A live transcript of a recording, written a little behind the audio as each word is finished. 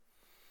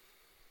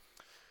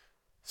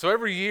So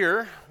every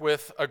year,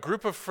 with a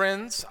group of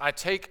friends, I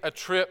take a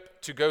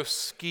trip to go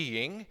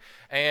skiing.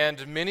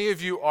 And many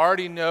of you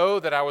already know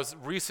that I was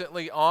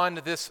recently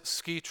on this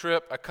ski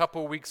trip a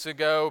couple weeks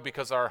ago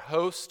because our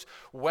host,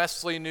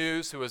 Wesley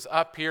News, who was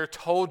up here,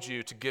 told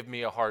you to give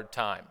me a hard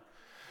time.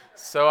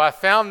 So I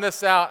found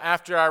this out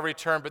after I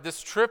returned, but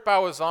this trip I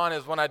was on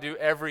is one I do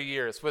every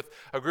year. It's with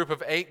a group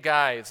of 8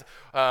 guys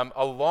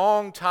a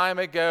long time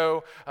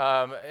ago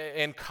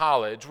in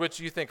college, which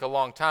you think a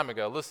long time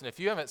ago. Listen, if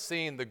you haven't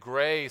seen the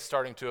gray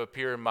starting to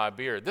appear in my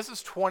beard, this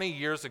is 20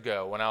 years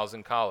ago when I was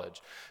in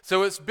college.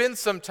 So it's been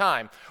some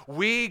time.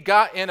 We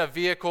got in a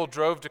vehicle,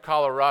 drove to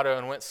Colorado,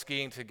 and went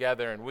skiing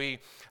together, and we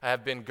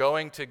have been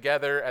going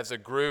together as a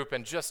group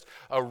and just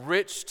a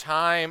rich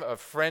time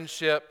of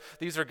friendship.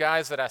 These are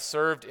guys that I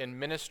served in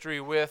ministry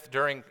with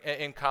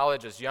in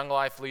college as young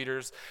life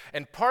leaders.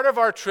 And part of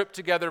our trip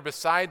together,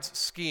 besides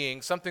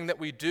skiing, something that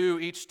we do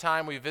each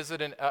time we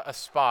visit a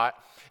spot,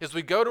 is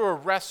we go to a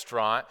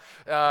restaurant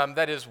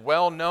that is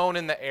well known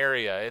in the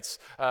area. It's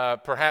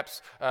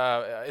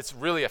it's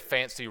really a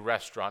fancy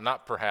restaurant.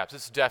 Not perhaps,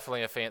 it's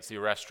definitely a fancy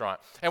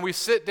restaurant. And we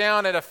sit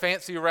down at a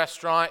fancy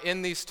restaurant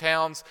in these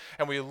towns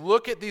and we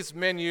look at these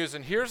menus,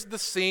 and here's the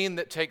scene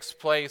that takes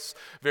place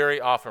very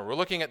often. We're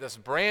looking at this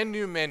brand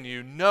new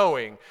menu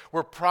knowing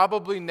we're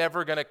probably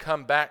never going to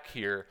come back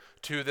here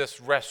to this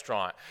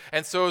restaurant.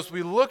 And so as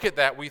we look at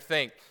that, we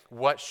think,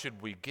 what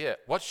should we get?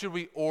 What should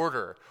we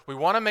order? We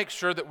want to make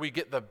sure that we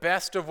get the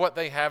best of what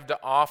they have to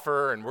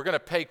offer, and we're going to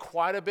pay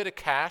quite a bit of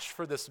cash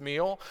for this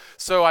meal,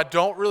 so I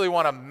don't really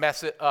want to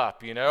mess it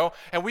up, you know?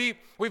 And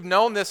we've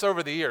known this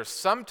over the years.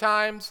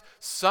 Sometimes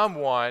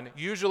someone,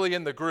 usually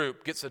in the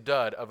group, gets a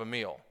dud of a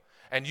meal.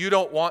 And you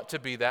don't want to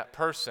be that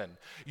person.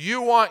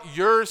 You want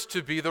yours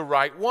to be the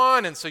right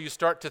one. And so you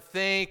start to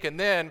think, and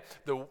then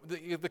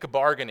the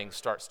bargaining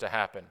starts to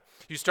happen.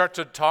 You start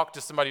to talk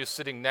to somebody who's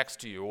sitting next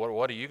to you.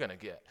 What are you going to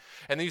get?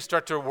 And then you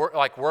start to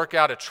work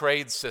out a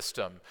trade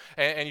system.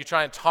 And you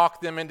try and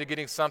talk them into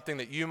getting something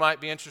that you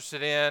might be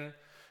interested in.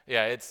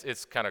 Yeah,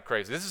 it's kind of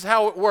crazy. This is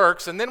how it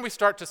works. And then we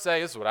start to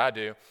say, this is what I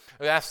do.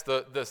 We ask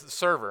the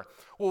server,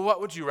 well, what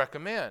would you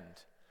recommend?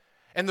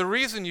 And the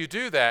reason you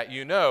do that,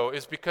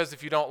 is because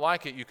if you don't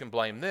like it, you can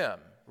blame them,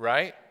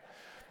 right?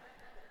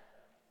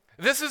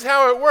 This is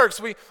how it works.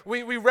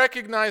 We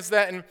recognize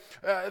that, and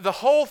the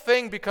whole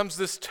thing becomes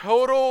this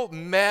total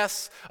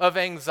mess of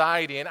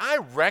anxiety. And I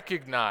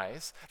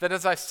recognize that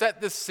as I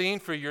set this scene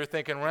for you, you're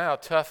thinking, wow,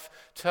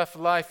 tough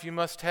life you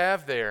must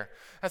have there.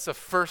 That's a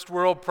first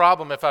world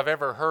problem if I've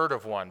ever heard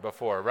of one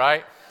before,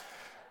 right?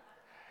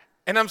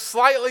 And I'm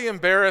slightly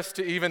embarrassed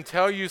to even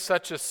tell you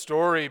such a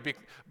story,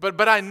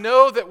 but I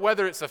know that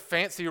whether it's a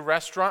fancy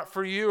restaurant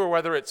for you or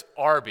whether it's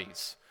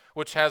Arby's,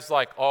 which has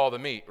all the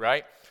meat,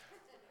 right?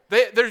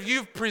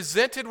 You've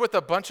presented with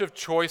a bunch of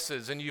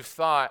choices and you've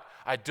thought,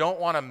 I don't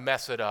want to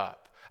mess it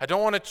up. I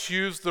don't want to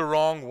choose the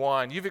wrong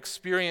one. You've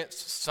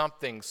experienced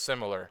something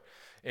similar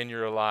in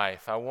your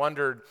life. I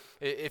wondered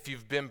if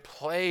you've been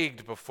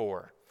plagued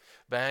before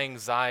by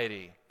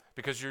anxiety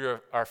because you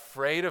are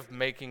afraid of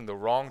making the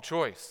wrong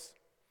choice.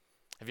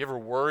 Have you ever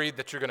worried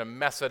that you're going to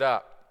mess it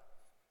up?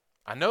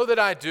 I know that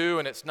I do,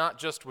 and it's not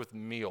just with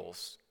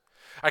meals.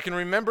 I can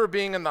remember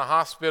being in the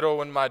hospital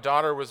when my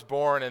daughter was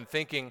born and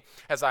thinking,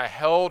 as I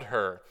held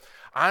her,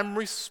 I'm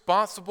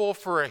responsible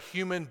for a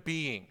human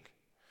being.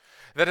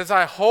 That as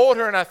I hold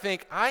her and I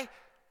think, I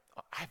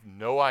have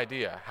no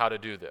idea how to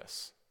do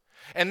this.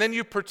 And then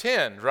you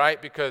pretend,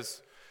 right?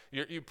 Because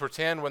you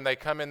pretend when they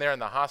come in there in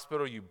the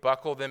hospital, you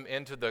buckle them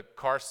into the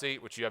car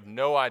seat, which you have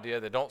no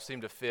idea, they don't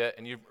seem to fit,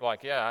 and you're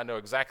like, yeah, I know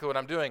exactly what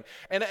I'm doing.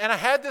 And I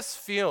had this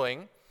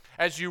feeling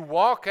as you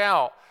walk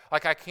out,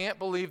 like I can't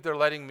believe they're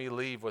letting me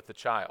leave with the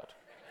child.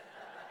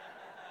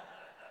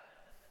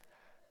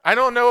 I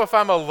don't know if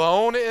I'm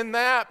alone in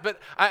that, but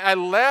I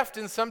left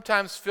and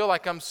sometimes feel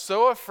like I'm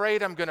so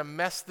afraid I'm going to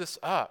mess this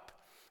up.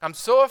 I'm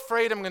so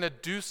afraid I'm going to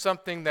do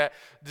something that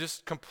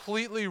just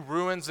completely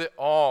ruins it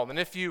all. And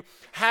if you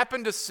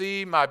happen to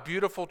see my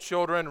beautiful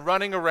children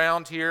running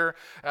around here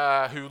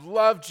who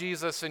love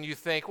Jesus and you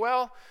think,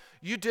 well,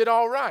 you did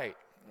all right.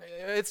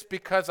 It's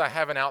because I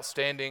have an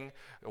outstanding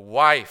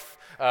wife.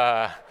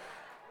 But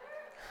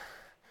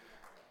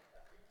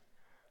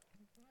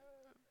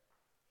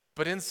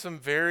in some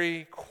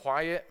very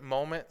quiet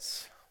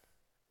moments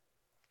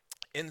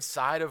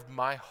inside of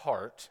my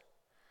heart,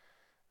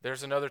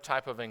 there's another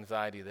type of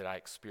anxiety that I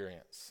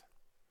experience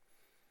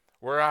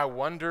where I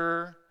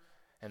wonder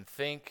and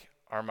think,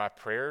 are my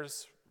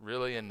prayers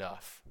really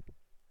enough?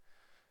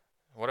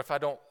 What if I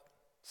don't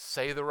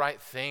say the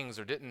right things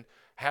or didn't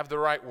have the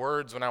right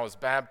words when I was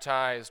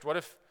baptized? What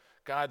if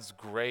God's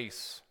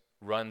grace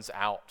runs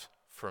out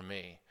for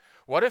me?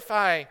 What if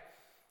I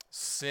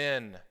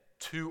sin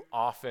too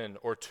often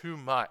or too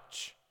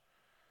much?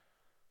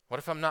 What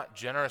if I'm not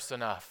generous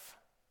enough?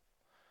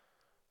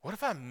 What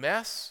if I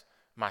mess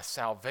my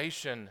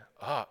salvation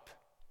up?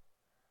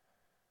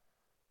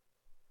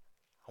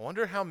 I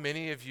wonder how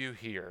many of you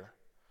here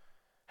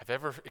have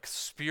ever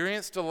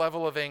experienced a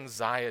level of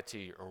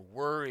anxiety or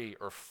worry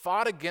or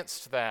fought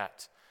against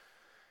that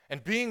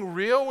And being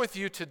real with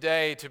you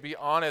today, to be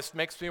honest,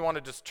 makes me want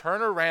to just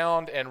turn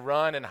around and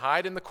run and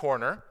hide in the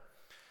corner.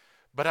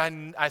 But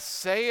I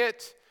say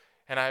it,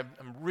 and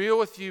I'm real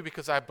with you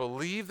because I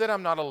believe that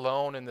I'm not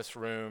alone in this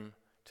room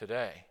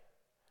today.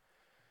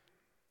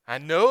 I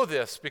know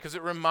this because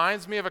it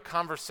reminds me of a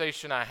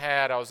conversation I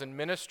had. I was in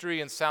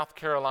ministry in South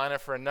Carolina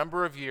for a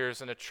number of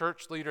years, and a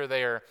church leader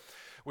there,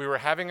 we were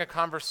having a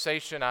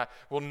conversation. I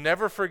will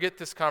never forget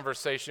this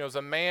conversation. It was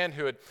a man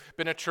who had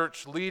been a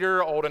church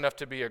leader, old enough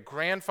to be a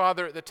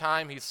grandfather at the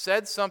time. He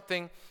said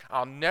something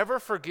I'll never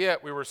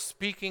forget. We were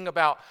speaking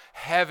about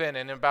heaven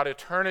and about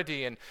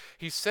eternity, and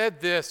he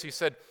said this. He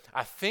said,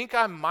 "I think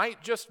I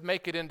might just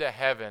make it into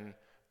heaven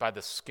by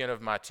the skin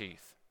of my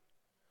teeth."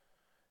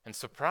 And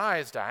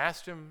surprised, I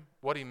asked him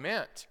what he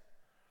meant.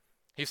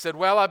 He said,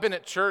 "Well, I've been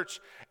at church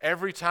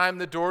every time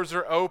the doors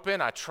are open.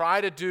 I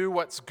try to do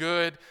what's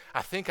good.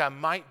 I think I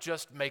might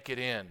just make it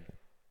in."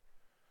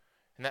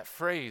 And that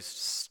phrase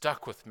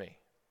stuck with me.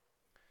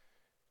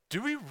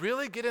 Do we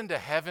really get into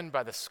heaven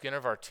by the skin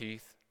of our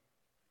teeth?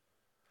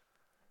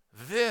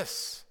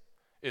 This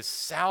is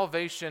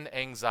salvation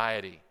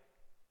anxiety.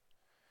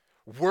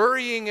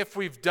 Worrying if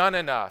we've done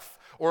enough,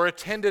 or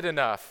attended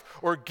enough,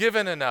 or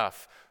given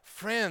enough.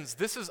 Friends,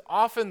 this is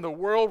often the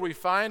world we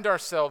find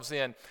ourselves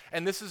in,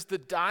 and this is the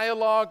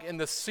dialogue in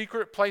the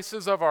secret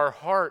places of our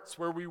hearts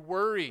where we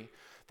worry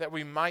that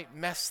we might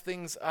mess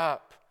things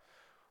up.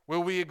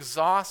 Will we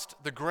exhaust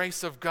the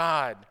grace of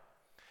God?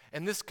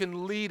 And this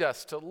can lead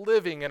us to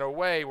living in a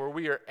way where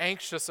we are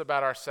anxious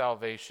about our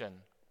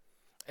salvation.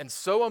 And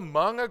so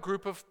among a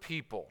group of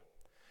people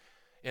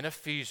in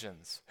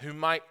Ephesians who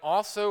might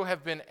also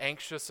have been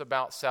anxious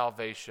about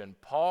salvation,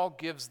 Paul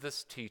gives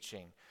this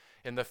teaching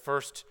in the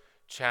first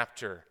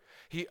chapter.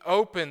 He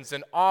opens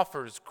and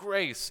offers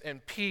grace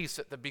and peace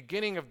at the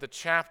beginning of the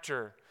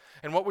chapter.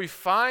 And what we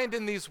find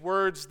in these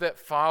words that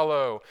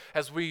follow,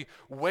 as we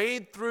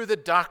wade through the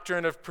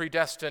doctrine of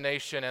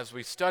predestination, as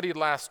we studied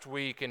last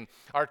week, and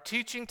our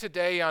teaching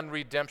today on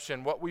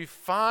redemption, what we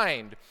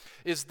find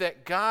is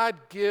that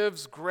God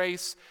gives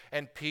grace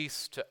and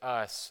peace to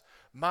us.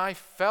 My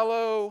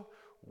fellow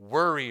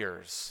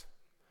worriers,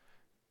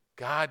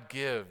 God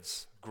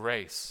gives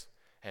grace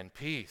and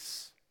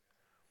peace.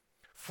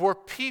 For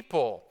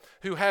people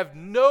who have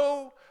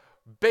no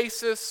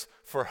basis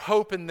for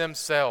hope in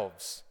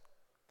themselves,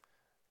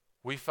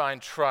 we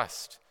find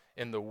trust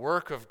in the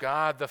work of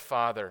God the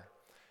Father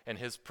and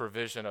his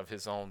provision of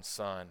his own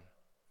Son.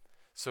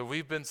 So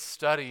we've been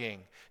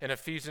studying in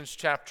Ephesians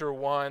chapter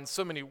 1.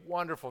 So many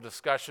wonderful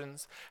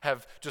discussions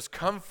have just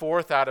come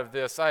forth out of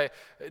this. I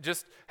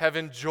just have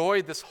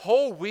enjoyed this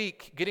whole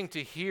week getting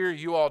to hear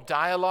you all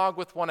dialogue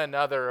with one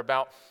another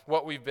about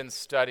what we've been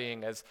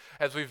studying as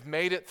we've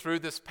made it through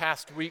this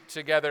past week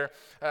together.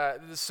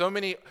 So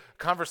many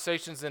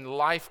conversations in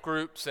life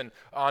groups, and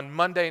on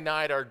Monday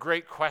night our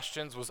Great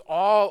Questions was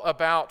all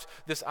about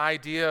this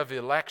idea of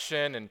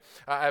election. And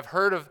I've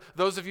heard of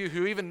those of you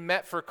who even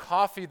met for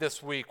coffee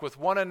this week with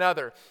one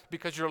another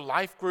because your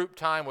life group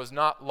time was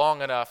not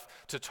long enough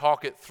to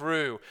talk it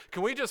through.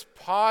 Can we just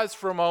pause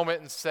for a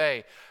moment and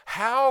say,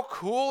 how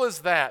cool is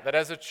that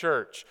as a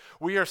church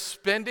we are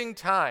spending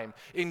time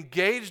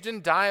engaged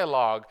in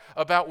dialogue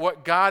about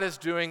what God is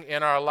doing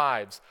in our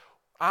lives?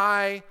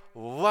 I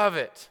love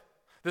it.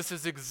 This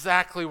is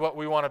exactly what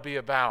we want to be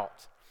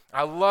about.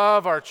 I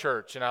love our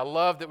church, and I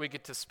love that we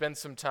get to spend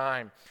some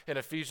time in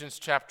Ephesians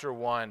chapter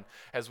 1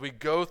 as we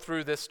go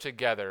through this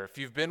together. If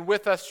you've been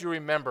with us, you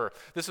remember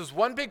this is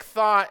one big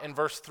thought in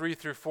verse 3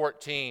 through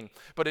 14,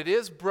 but it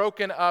is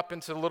broken up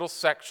into little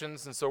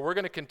sections, and so we're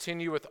going to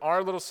continue with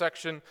our little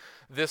section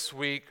this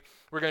week.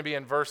 We're going to be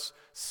in verse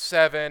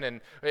 7,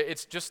 and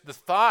it's just the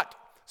thought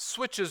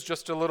switches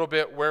just a little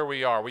bit where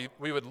we are.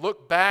 We would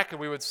look back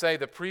and we would say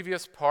the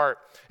previous part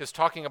is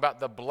talking about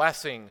the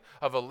blessing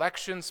of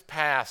elections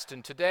past,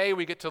 and today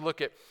we get to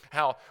look at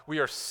how we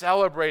are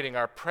celebrating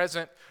our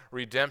present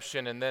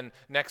redemption, and then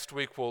next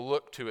week we'll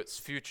look to its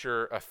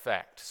future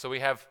effect. So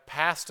we have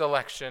past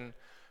election,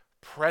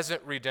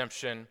 present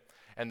redemption,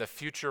 and the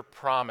future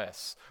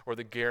promise or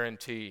the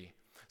guarantee.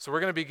 So we're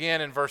going to begin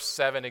in verse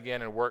 7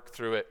 again and work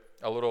through it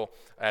a little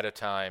at a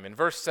time. In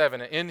verse 7,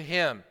 in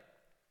him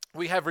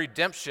we have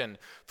redemption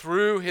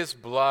through his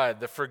blood,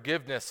 the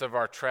forgiveness of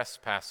our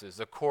trespasses,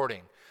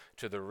 according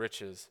to the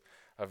riches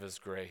of his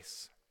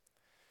grace.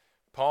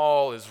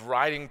 Paul is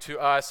writing to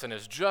us and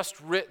has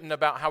just written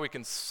about how we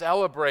can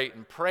celebrate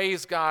and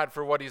praise God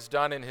for what he's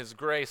done in his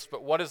grace.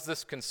 But what does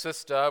this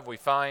consist of? We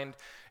find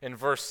in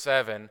verse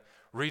 7,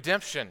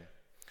 redemption,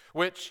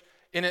 which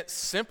in its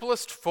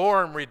simplest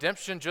form,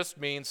 redemption just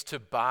means to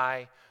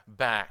buy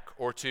back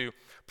or to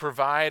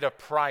provide a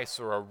price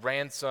or a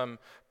ransom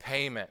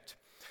payment.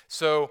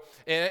 So,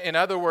 in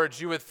other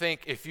words, you would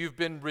think if you've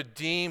been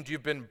redeemed,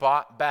 you've been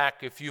bought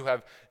back. If you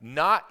have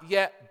not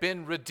yet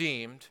been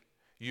redeemed,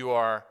 you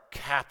are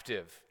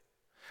captive.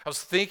 I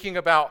was thinking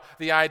about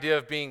the idea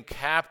of being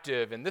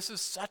captive, and this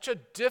is such a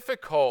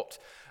difficult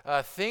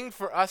thing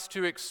for us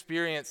to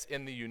experience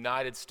in the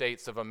United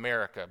States of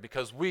America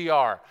because we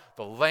are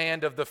the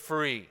land of the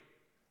free.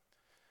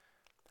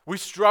 We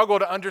struggle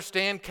to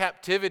understand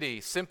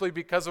captivity simply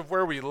because of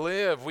where we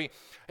live. We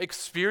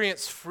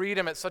experience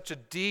freedom at such a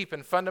deep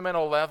and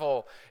fundamental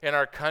level in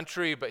our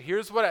country. But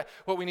here's what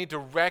we need to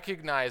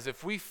recognize.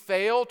 If we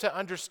fail to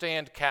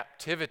understand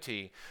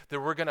captivity,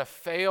 then we're going to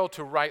fail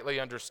to rightly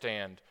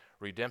understand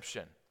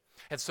redemption.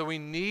 And so we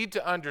need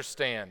to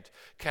understand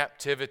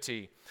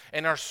captivity.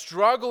 And our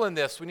struggle in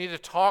this, we need to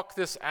talk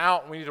this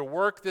out. We need to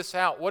work this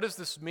out. What does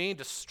this mean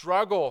to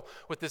struggle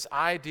with this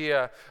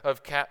idea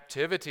of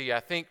captivity? I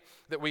think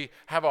that we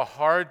have a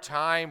hard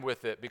time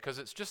with it because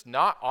it's just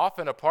not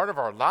often a part of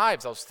our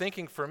lives. I was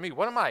thinking for me,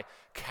 what am I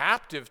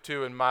captive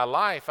to in my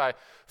life? I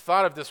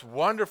thought of this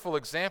wonderful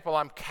example.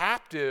 I'm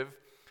captive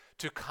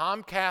to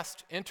Comcast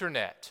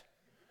Internet,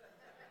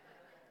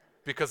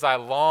 because I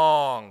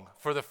long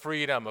for the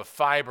freedom of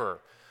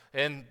fiber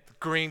in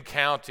Greene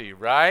County,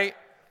 right?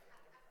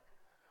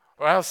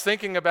 Well, I was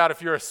thinking about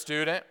if you're a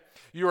student,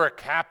 you are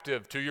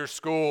captive to your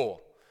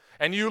school,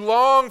 and you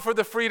long for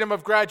the freedom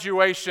of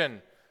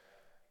graduation,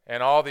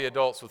 and all the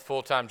adults with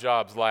full-time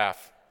jobs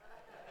laugh.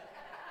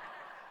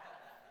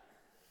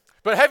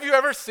 But have you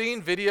ever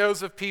seen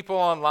videos of people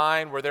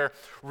online where they're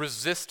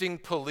resisting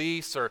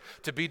police or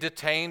to be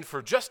detained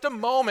for just a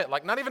moment,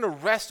 like not even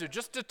arrested,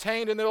 just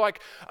detained, and they're like,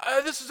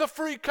 this is a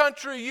free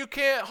country, you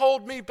can't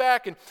hold me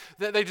back, and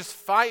they just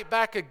fight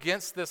back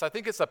against this. I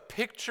think it's a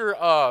picture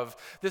of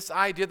this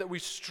idea that we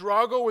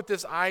struggle with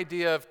this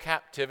idea of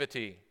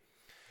captivity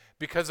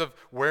because of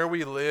where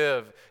we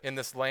live in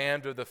this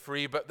land of the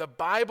free. But the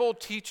Bible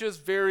teaches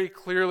very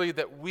clearly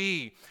that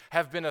we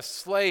have been a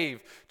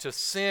slave to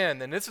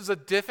sin. And this is a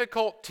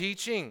difficult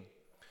teaching.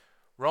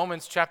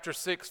 Romans chapter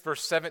 6,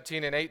 verse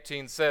 17 and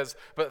 18 says,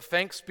 "But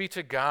thanks be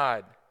to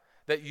God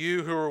that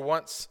you who were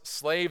once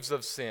slaves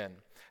of sin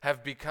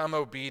have become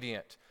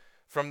obedient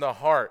from the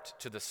heart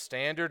to the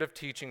standard of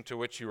teaching to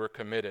which you were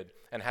committed,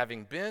 and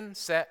having been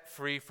set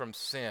free from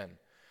sin,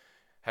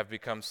 have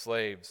become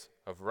slaves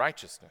of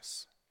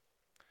righteousness."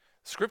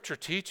 Scripture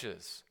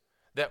teaches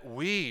that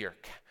we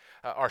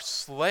are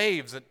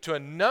slaves to a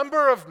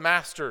number of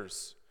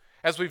masters.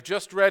 As we've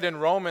just read in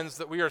Romans,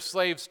 that we are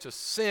slaves to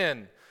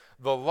sin,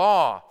 the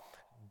law,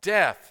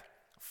 death,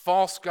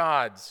 false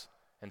gods,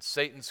 and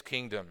Satan's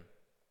kingdom.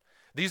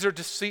 These are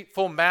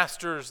deceitful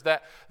masters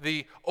that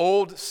the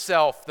old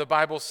self, the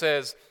Bible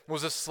says,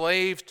 was a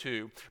slave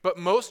to. But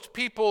most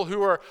people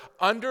who are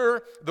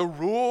under the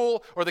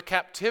rule or the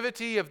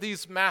captivity of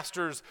these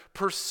masters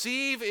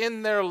perceive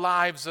in their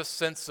lives a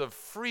sense of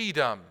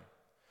freedom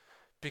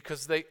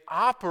because they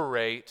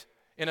operate,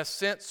 in a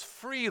sense,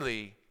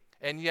 freely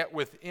and yet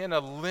within a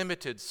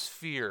limited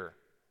sphere.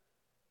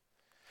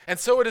 And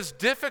so it is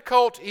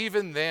difficult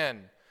even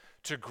then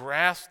to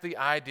grasp the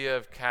idea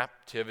of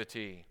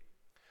captivity.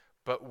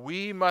 But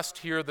we must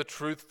hear the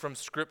truth from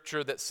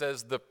Scripture that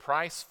says the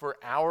price for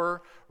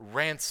our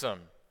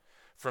ransom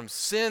from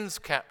sin's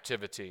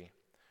captivity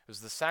is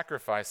the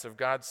sacrifice of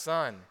God's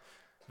Son.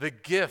 The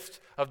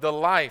gift of the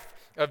life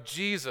of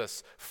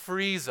Jesus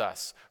frees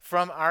us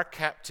from our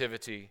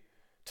captivity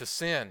to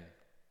sin.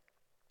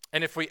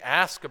 And if we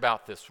ask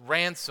about this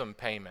ransom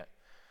payment,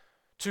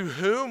 to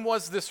whom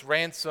was this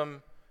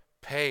ransom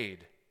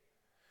paid?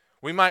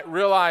 We might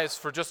realize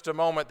for just a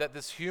moment that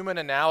this human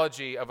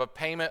analogy of a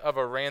payment of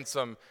a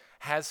ransom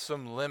has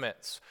some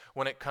limits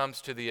when it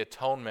comes to the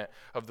atonement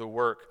of the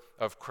work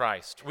of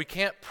Christ. We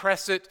can't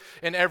press it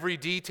in every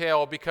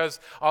detail because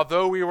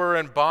although we were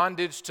in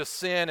bondage to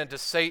sin and to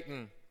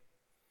Satan,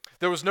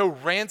 there was no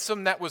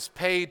ransom that was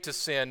paid to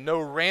sin, no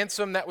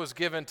ransom that was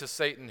given to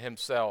Satan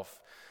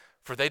himself,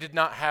 for they did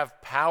not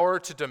have power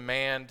to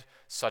demand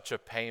such a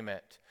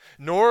payment.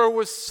 Nor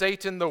was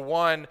Satan the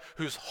one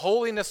whose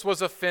holiness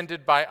was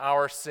offended by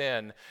our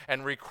sin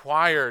and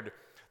required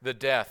the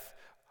death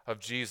of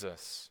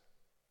Jesus.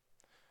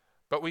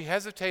 But we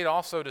hesitate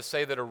also to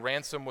say that a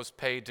ransom was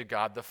paid to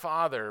God the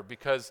Father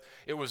because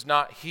it was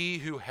not He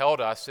who held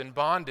us in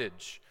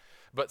bondage,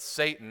 but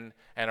Satan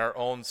and our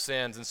own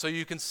sins. And so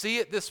you can see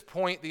at this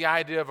point the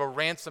idea of a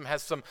ransom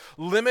has some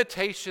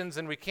limitations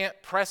and we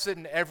can't press it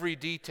in every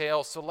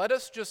detail. So let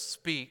us just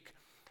speak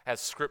as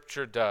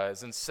Scripture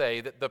does and say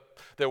that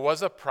there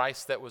was a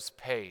price that was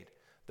paid,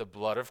 the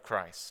blood of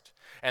Christ.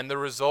 And the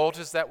result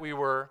is that we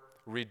were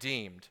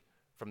redeemed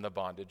from the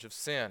bondage of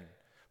sin.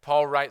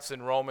 Paul writes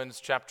in Romans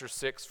chapter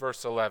 6,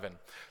 verse 11,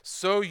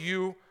 "So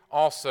you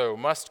also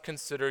must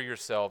consider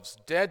yourselves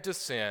dead to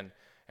sin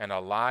and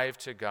alive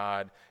to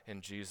God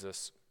in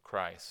Jesus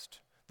Christ."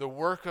 The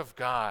work of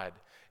God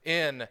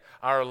in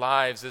our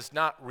lives is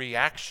not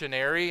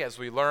reactionary, as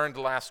we learned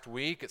last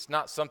week. It's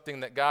not something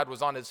that God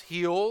was on his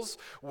heels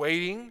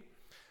waiting.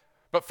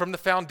 But from the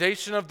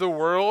foundation of the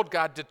world,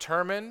 God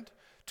determined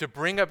to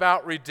bring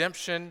about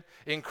redemption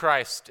in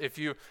Christ. If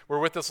you were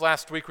with us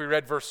last week, we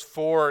read verse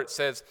 4. It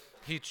says,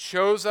 "He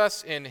chose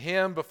us in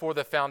him before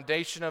the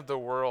foundation of the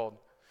world,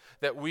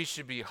 that we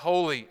should be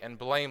holy and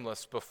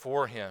blameless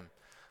before him."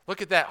 Look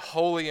at that,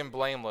 holy and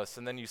blameless,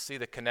 and then you see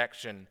the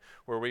connection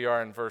where we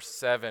are in verse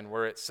 7,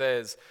 where it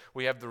says,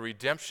 we have the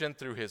redemption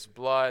through his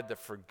blood, the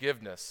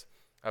forgiveness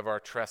of our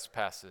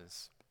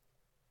trespasses.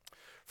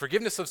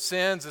 Forgiveness of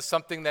sins is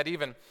something that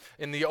even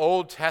in the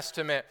Old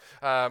Testament,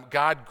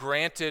 God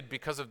granted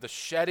because of the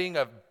shedding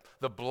of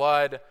the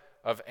blood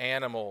of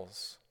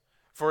animals.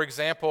 For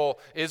example,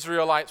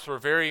 Israelites were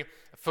very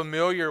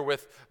familiar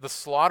with the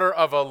slaughter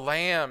of a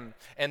lamb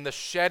and the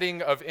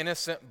shedding of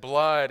innocent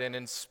blood. And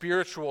in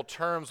spiritual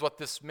terms, what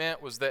this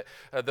meant was that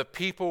the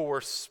people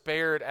were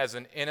spared as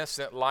an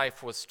innocent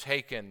life was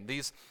taken.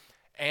 These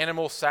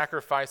animal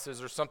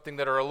sacrifices are something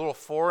that are a little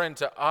foreign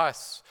to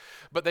us,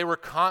 but they were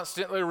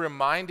constantly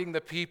reminding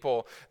the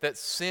people that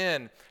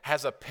sin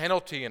has a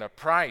penalty and a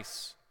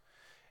price.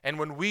 And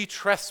when we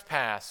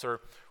trespass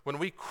or when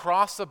we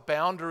cross a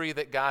boundary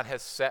that God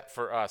has set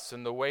for us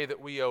in the way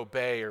that we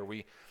obey or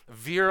we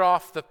veer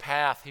off the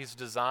path He's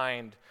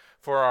designed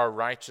for our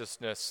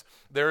righteousness,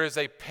 there is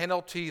a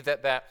penalty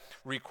that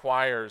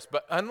requires.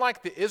 But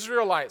unlike the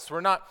Israelites,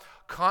 we're not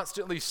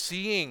constantly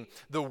seeing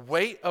the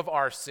weight of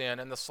our sin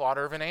in the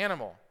slaughter of an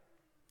animal.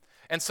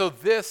 And so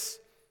this,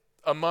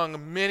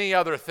 among many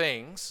other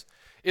things,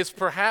 is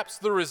perhaps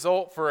the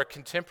result for a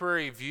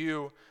contemporary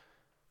view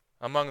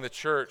among the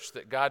church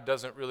that God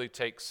doesn't really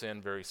take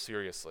sin very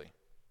seriously.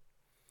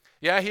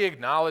 Yeah, He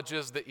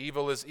acknowledges that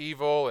evil is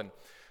evil,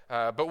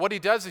 but what He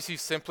does is He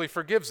simply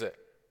forgives it,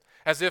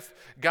 as if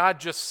God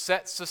just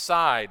sets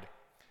aside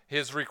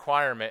His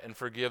requirement and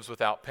forgives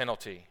without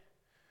penalty.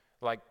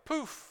 Like,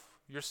 poof,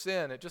 your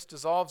sin, it just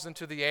dissolves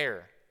into the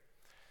air.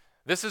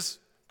 This is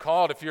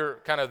called, if you're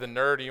kind of the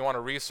nerd and you want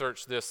to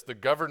research this, the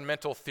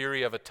governmental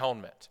theory of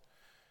atonement.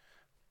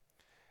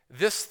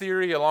 This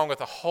theory, along with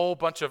a whole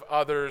bunch of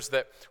others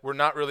that we're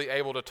not really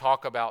able to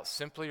talk about,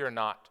 simply are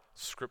not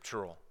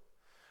scriptural.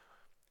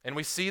 And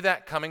we see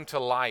that coming to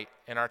light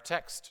in our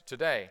text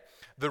today.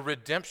 The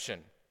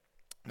redemption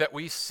that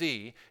we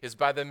see is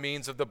by the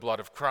means of the blood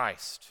of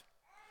Christ.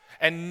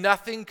 And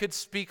nothing could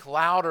speak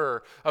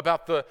louder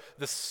about the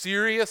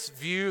serious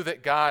view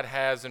that God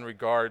has in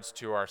regards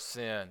to our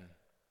sin.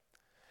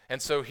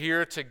 And so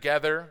here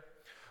together,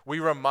 we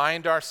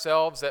remind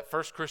ourselves at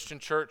First Christian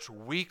Church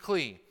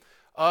weekly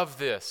of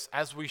this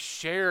as we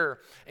share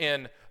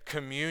in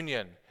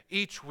communion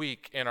each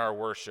week in our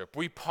worship.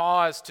 We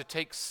pause to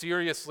take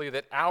seriously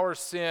that our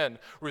sin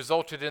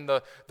resulted in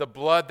the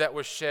blood that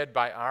was shed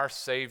by our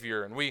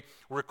Savior. And we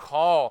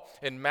recall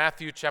in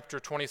Matthew chapter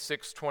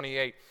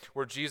 26-28,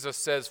 where Jesus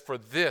says, "For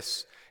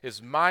this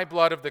is my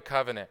blood of the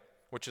covenant,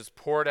 which is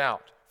poured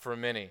out for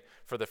many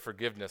for the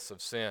forgiveness of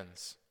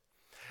sins."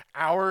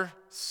 Our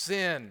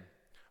sin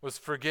was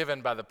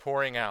forgiven by the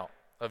pouring out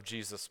of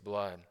Jesus'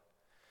 blood.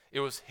 It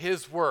was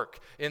His work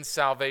in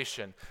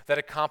salvation that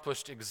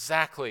accomplished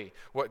exactly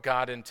what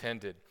God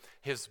intended.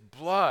 His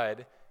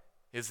blood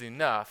is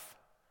enough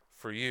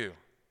for you.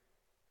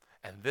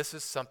 And this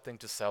is something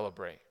to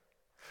celebrate.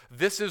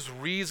 This is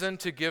reason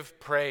to give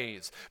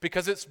praise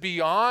because it's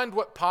beyond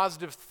what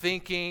positive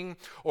thinking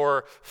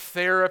or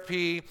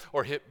therapy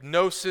or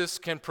hypnosis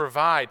can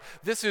provide.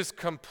 This is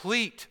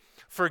complete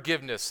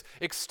forgiveness,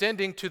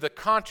 extending to the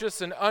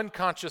conscious and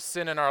unconscious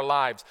sin in our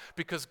lives,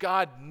 because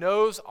God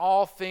knows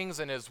all things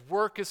and His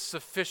work is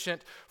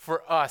sufficient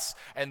for us.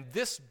 And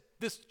this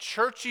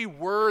churchy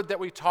word that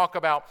we talk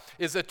about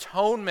is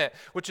atonement,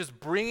 which is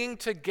bringing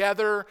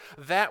together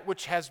that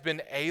which has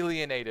been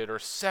alienated or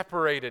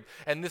separated.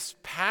 And this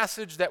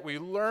passage that we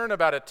learn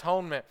about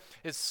atonement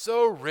is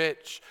so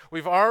rich.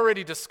 We've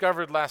already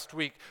discovered last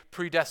week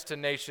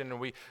predestination,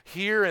 and we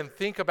hear and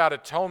think about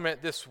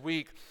atonement this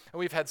week. And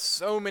we've had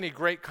so many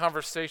great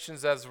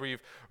conversations as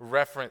we've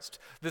referenced.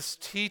 This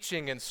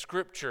teaching in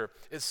Scripture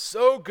is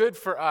so good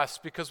for us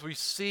because we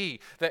see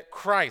that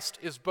Christ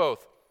is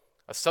both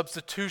a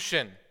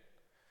substitution.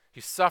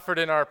 He suffered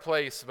in our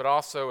place, but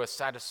also a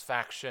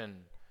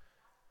satisfaction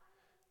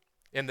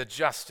in the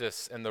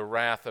justice and the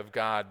wrath of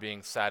God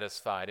being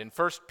satisfied. In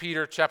 1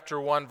 Peter chapter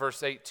 1,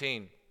 verse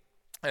 18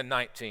 and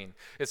 19,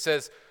 it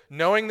says,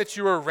 "Knowing that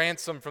you are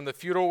ransomed from the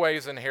futile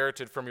ways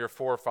inherited from your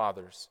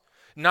forefathers,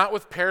 not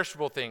with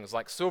perishable things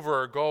like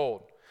silver or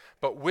gold,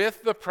 but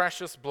with the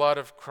precious blood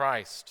of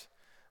Christ,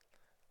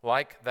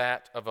 like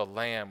that of a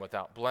lamb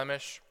without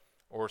blemish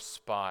or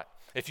spot."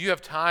 If you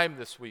have time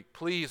this week,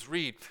 please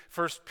read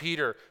 1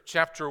 Peter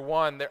chapter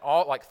 1. They're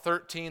all like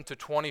 13 to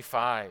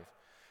 25.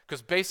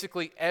 Because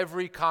basically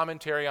every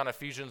commentary on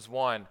Ephesians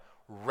 1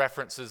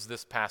 references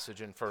this passage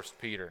in 1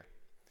 Peter.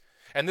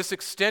 And this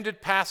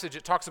extended passage,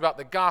 it talks about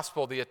the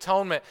gospel, the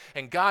atonement,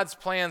 and God's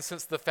plan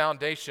since the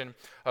foundation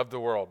of the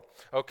world.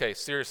 Okay,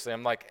 seriously,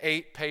 I'm like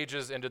 8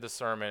 pages into the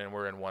sermon and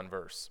we're in one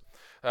verse.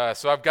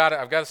 So I've got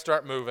to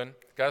start moving,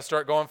 got to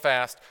start going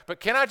fast. But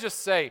can I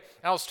just say,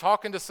 I was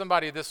talking to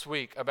somebody this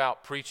week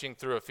about preaching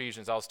through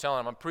Ephesians. I was telling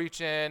them I'm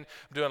preaching, I'm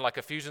doing like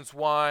Ephesians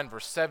 1,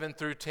 verse 7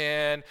 through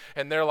 10.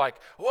 And they're like,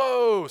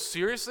 whoa,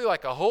 seriously?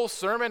 Like a whole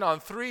sermon on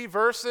 3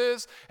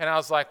 verses? And I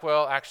was like,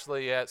 well,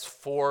 actually, yeah, it's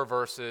 4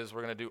 verses.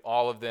 We're going to do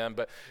all of them.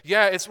 But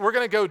yeah, we're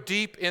going to go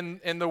deep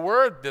in the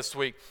Word this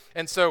week.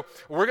 And so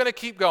we're going to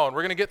keep going.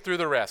 We're going to get through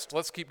the rest.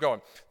 Let's keep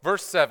going.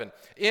 Verse 7,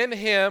 "In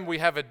Him we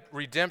have a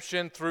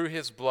redemption through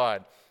His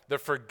blood, the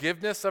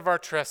forgiveness of our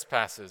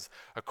trespasses,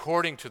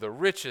 according to the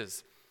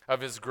riches of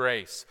his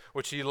grace,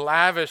 which he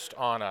lavished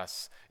on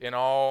us in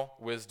all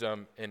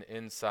wisdom and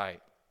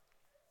insight.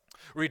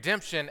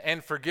 Redemption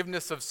and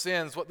forgiveness of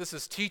sins, what this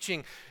is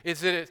teaching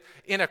is that it's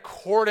in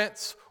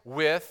accordance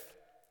with,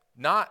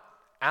 not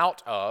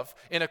out of,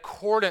 in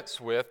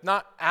accordance with,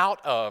 not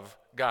out of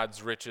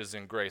God's riches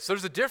and grace.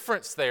 There's a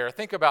difference there.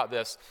 Think about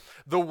this.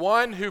 The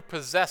one who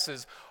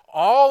possesses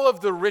all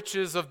of the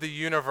riches of the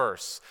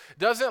universe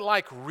doesn't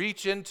like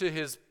reach into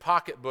his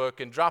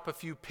pocketbook and drop a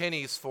few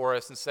pennies for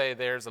us and say,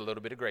 there's a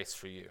little bit of grace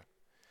for you.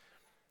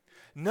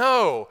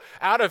 No,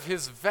 out of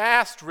his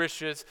vast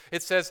riches,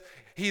 it says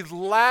he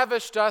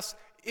lavished us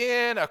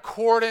in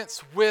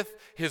accordance with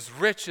his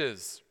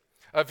riches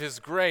of his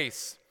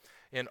grace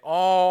in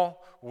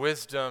all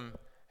wisdom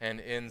and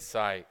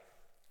insight.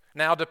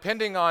 Now,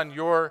 depending on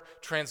your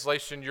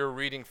translation you're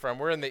reading from,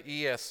 we're in the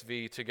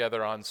ESV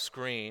together on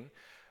screen,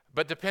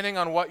 but depending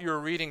on what you're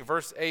reading,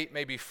 verse 8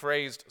 may be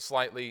phrased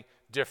slightly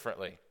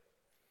differently.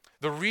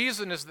 The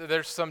reason is that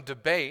there's some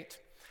debate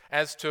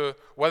as to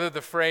whether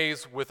the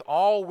phrase with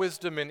all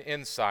wisdom and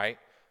insight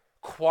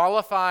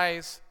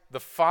qualifies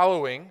the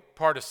following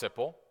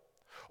participle,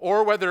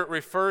 or whether it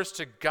refers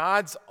to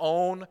God's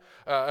own,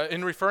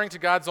 in referring to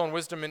God's own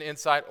wisdom and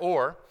insight,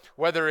 or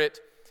whether it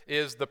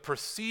is the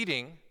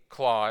preceding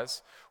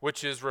clause,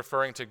 which is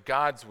referring to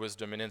God's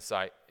wisdom and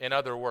insight. In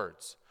other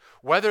words,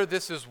 whether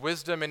this is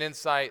wisdom and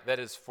insight that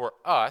is for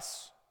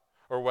us,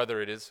 or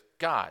whether it is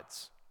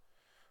God's.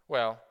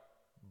 Well,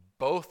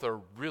 both are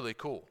really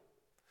cool.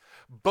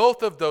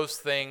 Both of those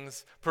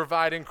things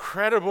provide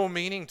incredible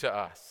meaning to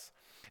us.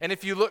 And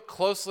if you look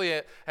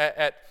closely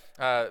at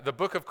the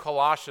book of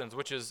Colossians,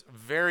 which is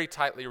very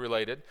tightly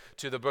related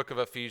to the book of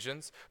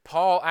Ephesians,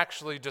 Paul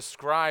actually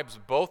describes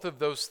both of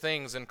those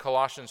things in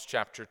Colossians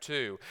chapter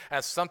 2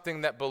 as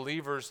something that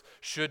believers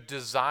should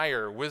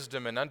desire,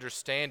 wisdom and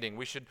understanding.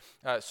 We should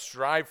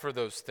strive for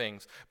those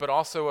things, but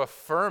also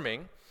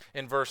affirming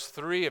in verse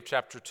 3 of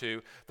chapter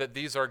 2 that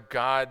these are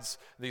God's,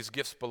 these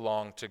gifts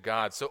belong to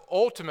God. So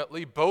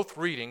ultimately, both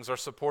readings are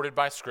supported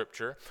by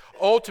Scripture.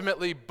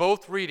 Ultimately,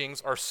 both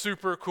readings are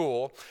super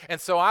cool.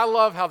 And so I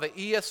love how the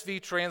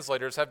ESV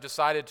translators have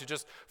decided to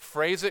just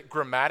phrase it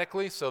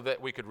grammatically so that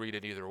we could read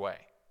it either way.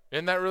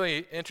 Isn't that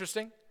really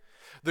interesting?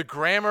 The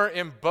grammar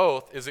in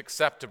both is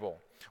acceptable,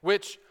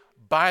 which,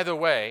 by the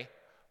way,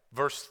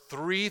 verse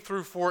 3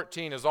 through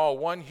 14 is all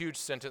one huge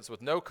sentence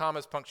with no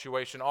commas,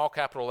 punctuation, all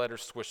capital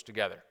letters squished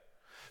together.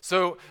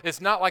 So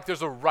it's not like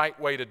there's a right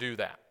way to do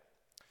that.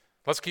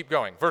 Let's keep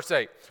going. Verse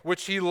 8,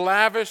 which he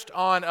lavished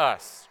on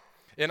us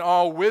in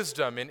all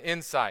wisdom and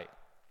insight,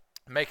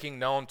 making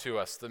known to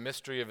us the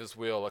mystery of his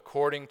will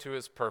according to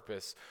his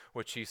purpose,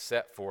 which he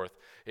set forth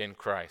in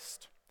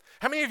Christ.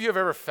 How many of you have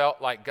ever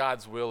felt like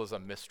God's will is a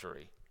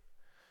mystery?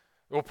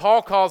 Well,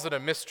 Paul calls it a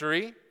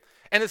mystery,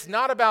 and it's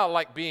not about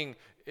like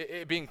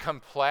it being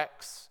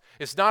complex.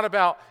 It's not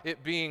about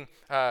it being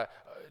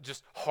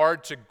just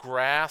hard to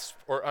grasp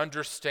or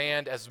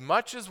understand as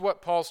much as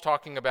what Paul's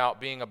talking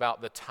about being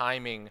about the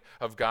timing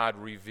of God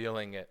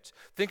revealing it.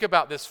 Think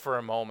about this for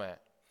a moment.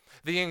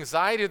 The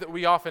anxiety that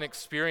we often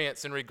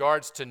experience in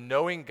regards to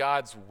knowing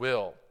God's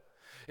will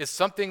is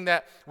something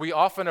that we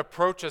often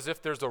approach as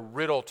if there's a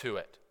riddle to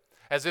it,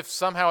 as if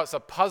somehow it's a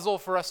puzzle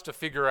for us to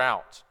figure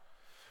out.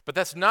 But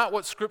that's not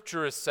what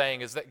Scripture is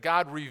saying, is that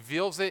God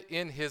reveals it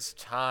in his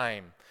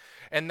time.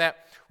 And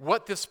that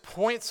what this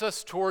points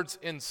us towards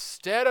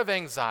instead of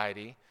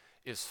anxiety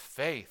is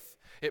faith.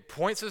 It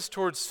points us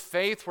towards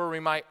faith where we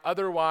might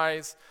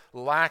otherwise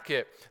lack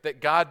it.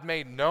 That God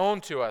made known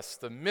to us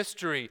the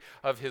mystery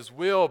of his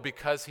will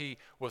because he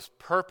was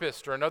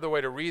purposed, or another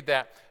way to read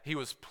that, he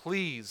was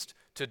pleased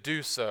to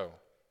do so.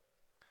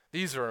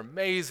 These are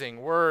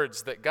amazing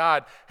words that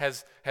God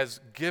has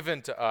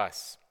given to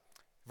us.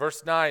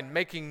 Verse 9,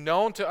 making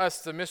known to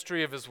us the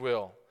mystery of his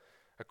will,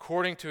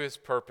 according to his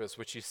purpose,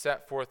 which he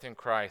set forth in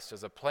Christ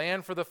as a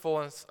plan for the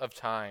fullness of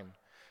time,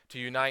 to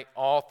unite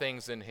all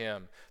things in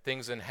him,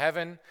 things in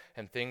heaven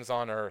and things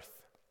on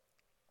earth.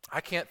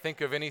 I can't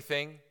think of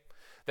anything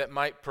that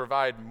might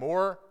provide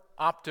more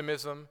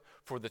optimism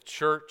for the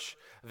church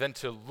than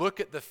to look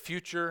at the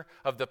future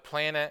of the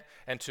planet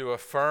and to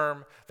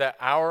affirm that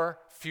our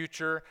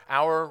future,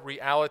 our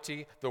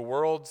reality, the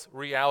world's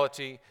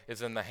reality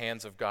is in the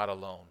hands of God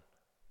alone.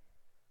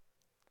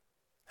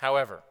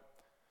 However,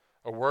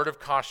 a word of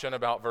caution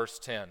about verse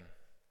 10.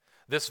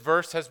 This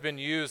verse has been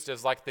used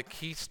as like the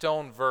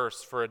keystone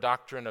verse for a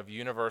doctrine of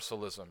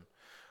universalism,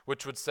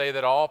 which would say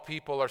that all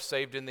people are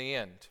saved in the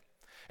end.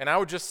 And I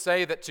would just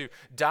say that to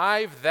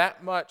dive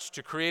that much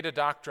to create a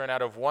doctrine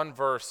out of one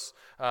verse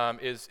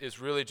is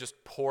really just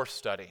poor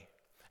study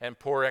and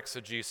poor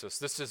exegesis.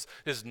 This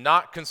is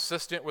not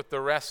consistent with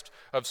the rest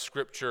of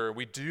Scripture.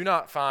 We do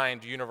not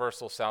find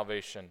universal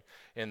salvation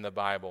in the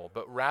Bible,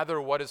 but rather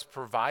what is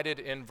provided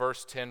in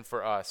verse 10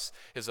 for us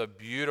is a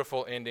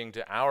beautiful ending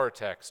to our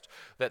text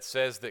that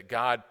says that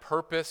God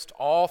purposed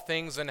all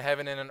things in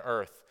heaven and in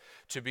earth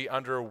to be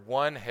under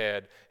one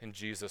head in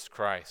Jesus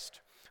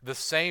Christ, the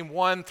same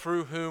one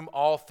through whom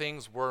all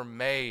things were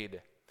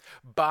made.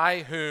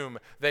 by whom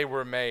they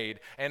were made,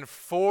 and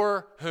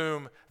for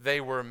whom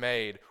they were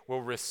made,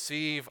 will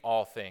receive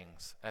all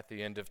things at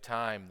the end of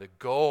time. The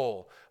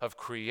goal of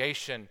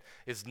creation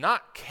is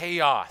not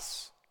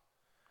chaos.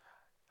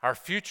 Our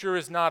future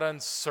is not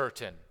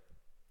uncertain.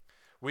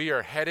 We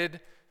are headed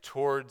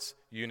towards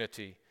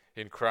unity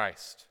in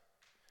Christ.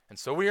 And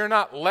so we are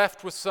not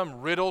left with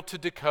some riddle to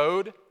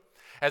decode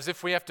as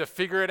if we have to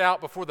figure it out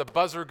before the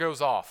buzzer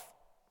goes off.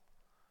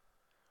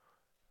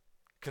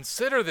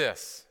 Consider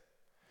this,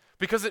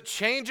 because it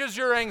changes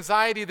your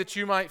anxiety that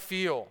you might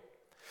feel,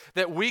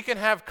 that we can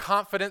have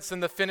confidence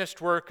in the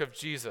finished work of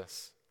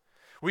Jesus.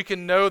 We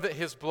can know that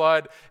his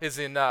blood is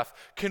enough.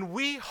 Can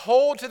we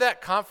hold to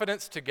that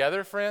confidence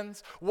together,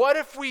 friends? What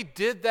if we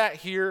did that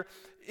here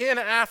in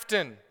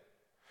Afton?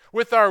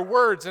 With our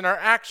words and our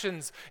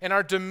actions and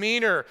our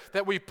demeanor,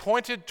 that we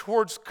pointed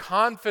towards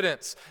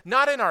confidence,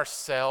 not in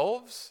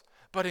ourselves,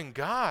 but in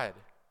God.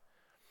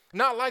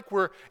 Not like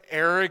we're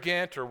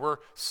arrogant or we're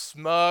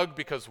smug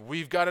because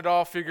we've got it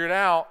all figured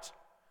out.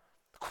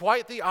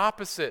 Quite the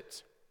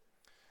opposite.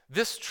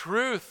 This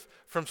truth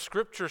from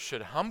Scripture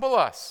should humble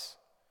us.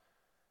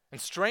 And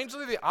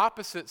strangely, the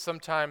opposite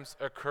sometimes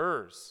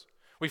occurs.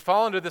 We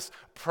fall into this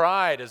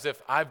pride as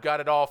if I've got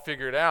it all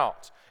figured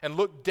out, and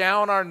look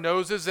down our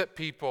noses at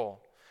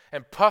people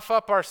and puff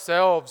up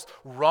ourselves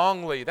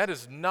wrongly. That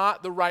is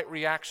not the right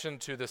reaction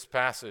to this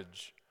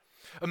passage.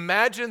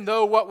 Imagine,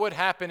 though, what would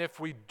happen if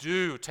we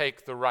do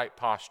take the right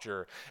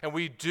posture and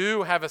we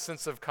do have a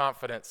sense of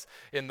confidence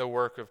in the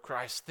work of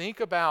Christ. Think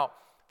about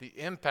the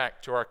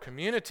impact to our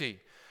community,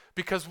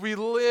 because we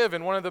live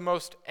in one of the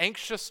most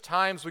anxious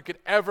times we could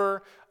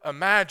ever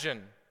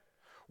imagine.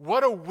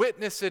 What a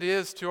witness it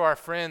is to our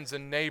friends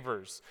and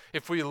neighbors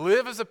if we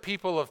live as a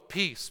people of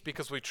peace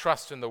because we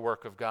trust in the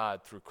work of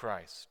God through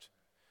Christ.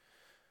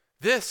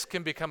 This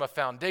can become a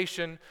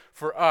foundation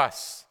for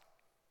us.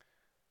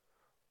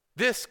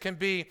 This can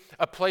be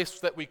a place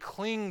that we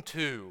cling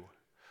to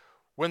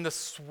when the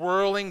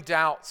swirling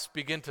doubts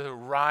begin to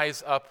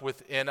rise up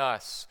within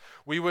us.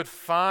 We would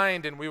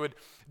find in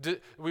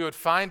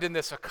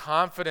this a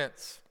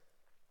confidence.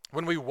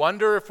 When we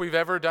wonder if we've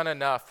ever done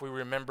enough, we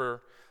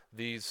remember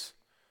these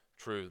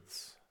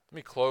truths. Let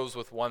me close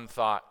with one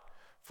thought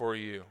for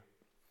you.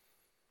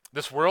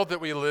 This world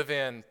that we live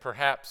in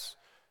perhaps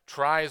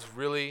tries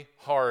really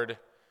hard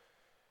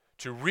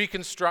to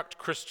reconstruct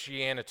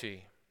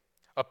Christianity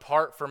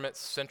apart from its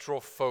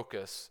central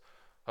focus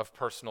of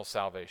personal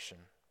salvation.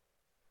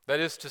 That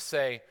is to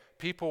say,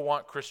 people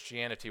want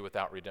Christianity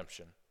without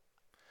redemption.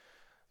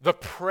 The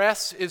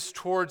press is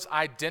towards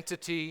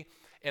identity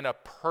in a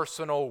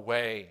personal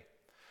way,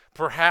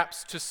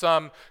 perhaps to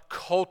some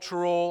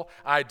cultural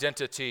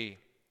identity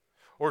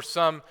or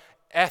some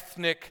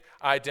ethnic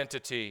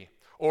identity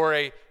or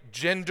a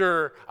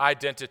gender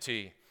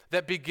identity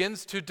that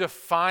begins to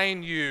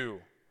define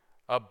you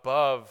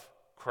above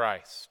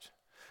Christ.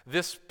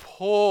 This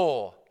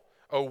pull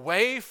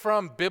away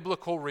from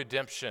biblical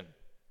redemption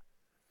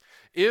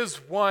is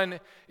one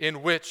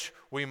in which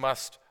we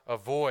must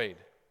avoid.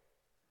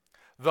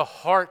 The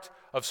heart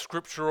of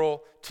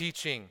scriptural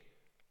teaching,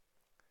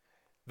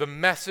 the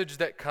message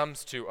that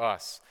comes to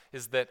us,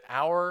 is that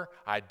our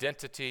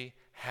identity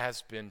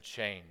has been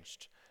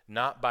changed,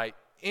 not by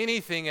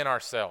anything in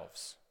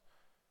ourselves,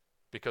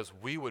 because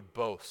we would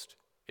boast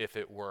if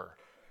it were.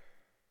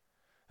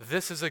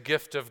 This is a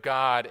gift of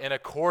God in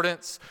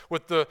accordance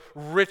with the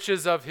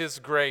riches of his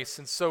grace,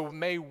 and so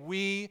may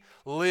we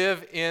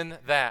live in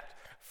that,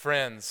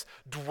 friends,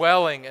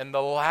 dwelling in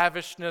the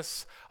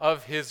lavishness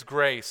of his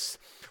grace,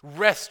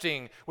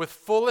 resting with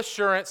full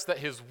assurance that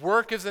his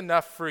work is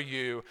enough for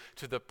you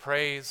to the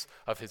praise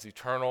of his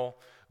eternal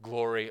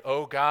glory.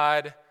 O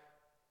God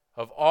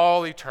of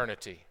all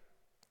eternity,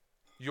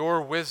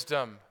 your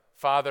wisdom,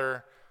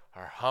 Father,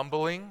 are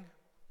humbling.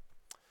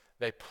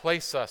 They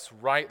place us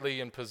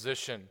rightly in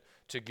position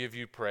to give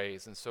you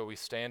praise, and so we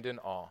stand in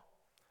awe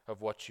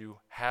of what you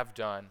have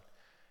done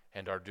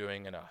and are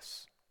doing in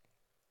us.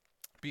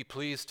 Be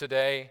pleased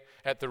today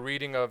at the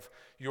reading of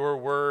your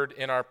word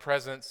in our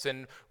presence,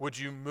 and would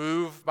you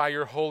move by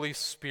your Holy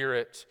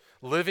Spirit,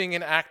 living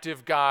and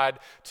active God,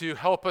 to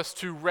help us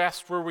to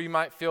rest where we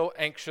might feel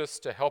anxious,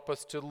 to help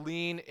us to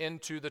lean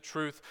into the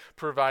truth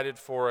provided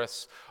for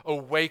us.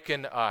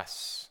 Awaken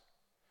us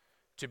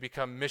to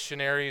become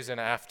missionaries in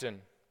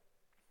Afton,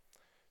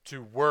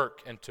 to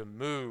work and to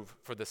move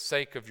for the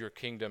sake of your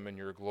kingdom and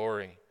your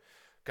glory.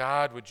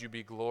 God, would you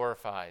be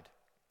glorified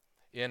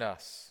in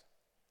us?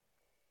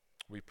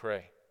 We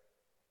pray.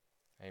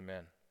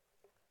 Amen.